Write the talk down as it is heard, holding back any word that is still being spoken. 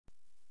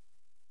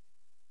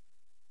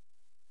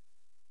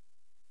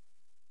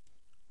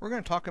We're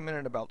going to talk a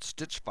minute about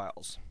stitch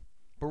files,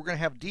 but we're going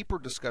to have deeper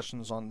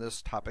discussions on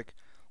this topic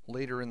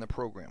later in the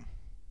program.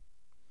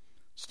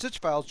 Stitch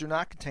files do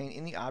not contain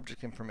any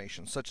object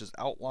information such as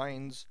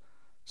outlines,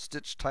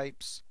 stitch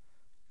types,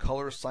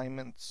 color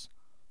assignments,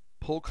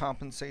 pull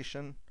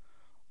compensation,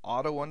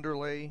 auto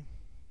underlay,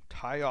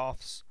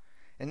 tie-offs,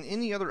 and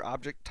any other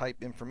object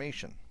type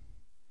information.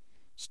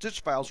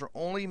 Stitch files are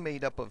only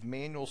made up of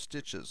manual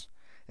stitches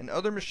and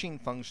other machine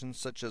functions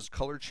such as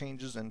color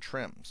changes and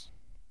trims.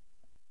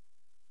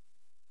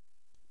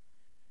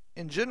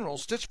 In general,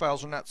 stitch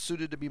files are not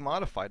suited to be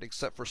modified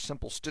except for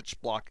simple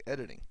stitch block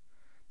editing.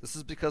 This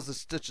is because the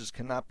stitches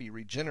cannot be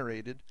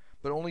regenerated,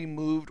 but only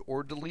moved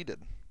or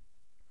deleted.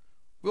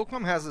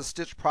 Wilcom has a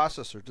stitch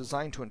processor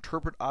designed to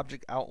interpret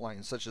object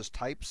outlines such as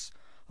types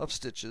of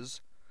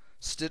stitches,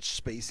 stitch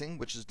spacing,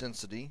 which is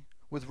density,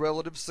 with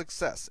relative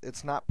success.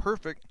 It's not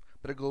perfect,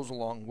 but it goes a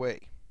long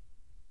way.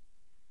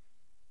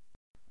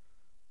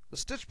 The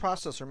stitch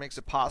processor makes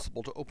it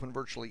possible to open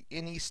virtually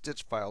any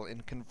stitch file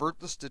and convert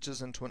the stitches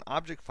into an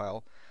object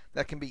file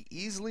that can be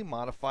easily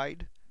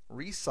modified,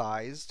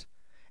 resized,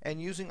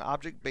 and using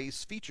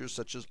object-based features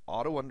such as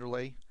auto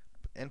underlay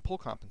and pull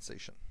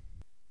compensation.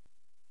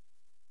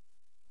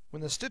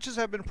 When the stitches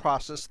have been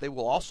processed, they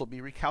will also be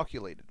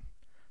recalculated.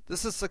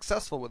 This is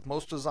successful with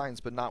most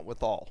designs, but not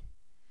with all.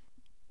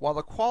 While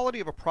the quality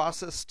of a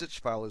processed stitch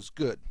file is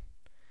good,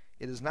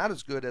 it is not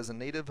as good as a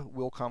native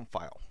Wilcom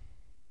file.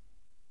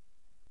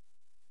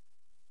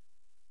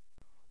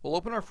 We'll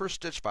open our first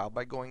stitch file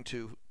by going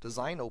to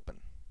Design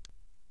Open.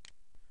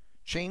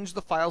 Change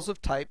the files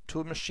of type to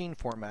a machine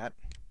format,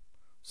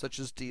 such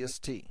as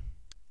DST.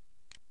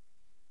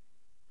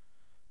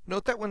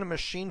 Note that when a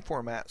machine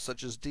format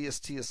such as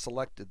DST is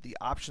selected, the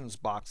options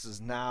box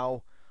is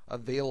now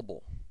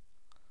available.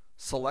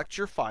 Select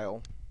your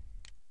file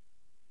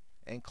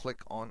and click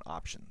on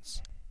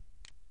Options.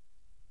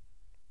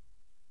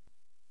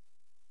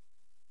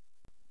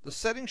 The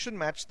settings should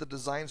match the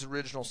design's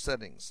original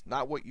settings,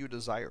 not what you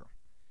desire.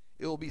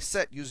 It will be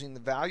set using the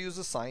values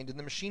assigned in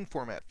the machine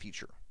format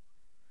feature.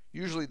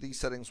 Usually these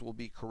settings will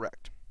be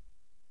correct.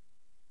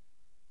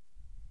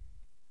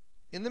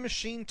 In the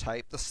machine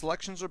type, the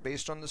selections are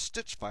based on the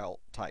stitch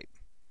file type.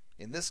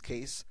 In this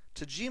case,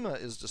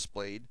 Tajima is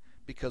displayed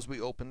because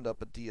we opened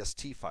up a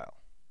DST file.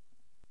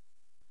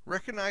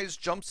 Recognize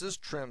jumps as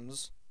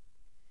trims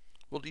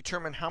will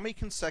determine how many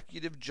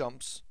consecutive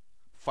jumps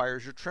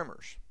fires your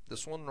trimmers.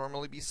 This will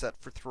normally be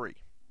set for 3.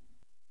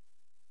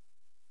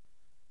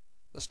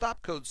 The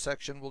stop code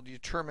section will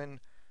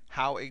determine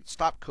how a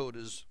stop code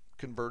is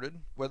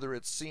converted, whether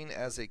it's seen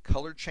as a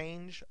color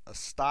change, a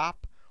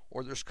stop,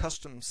 or there's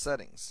custom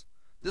settings.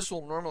 This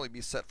will normally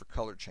be set for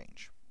color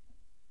change.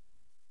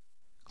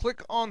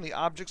 Click on the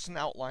Objects and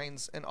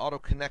Outlines and Auto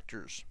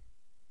Connectors.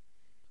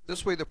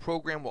 This way the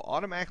program will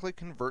automatically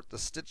convert the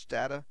stitch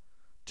data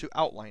to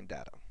outline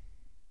data.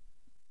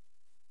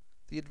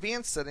 The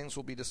advanced settings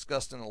will be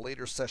discussed in a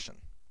later session.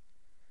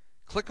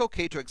 Click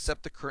OK to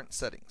accept the current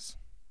settings.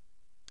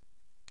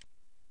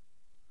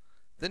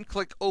 Then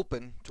click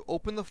Open to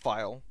open the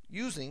file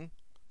using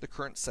the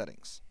current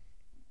settings.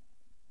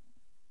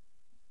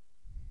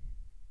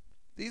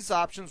 These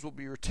options will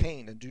be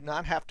retained and do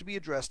not have to be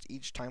addressed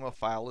each time a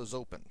file is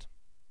opened.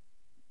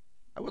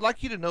 I would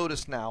like you to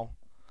notice now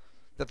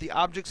that the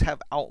objects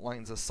have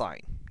outlines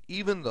assigned,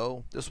 even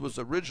though this was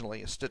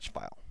originally a stitch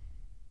file.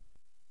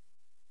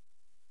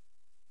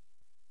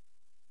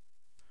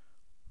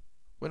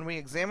 When we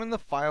examine the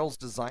file's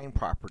design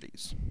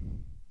properties,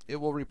 it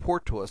will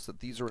report to us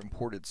that these are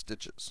imported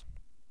stitches.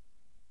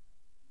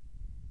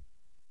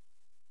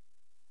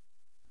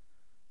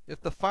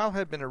 If the file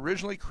had been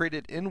originally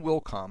created in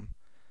Wilcom,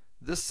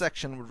 this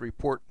section would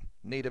report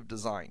native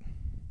design.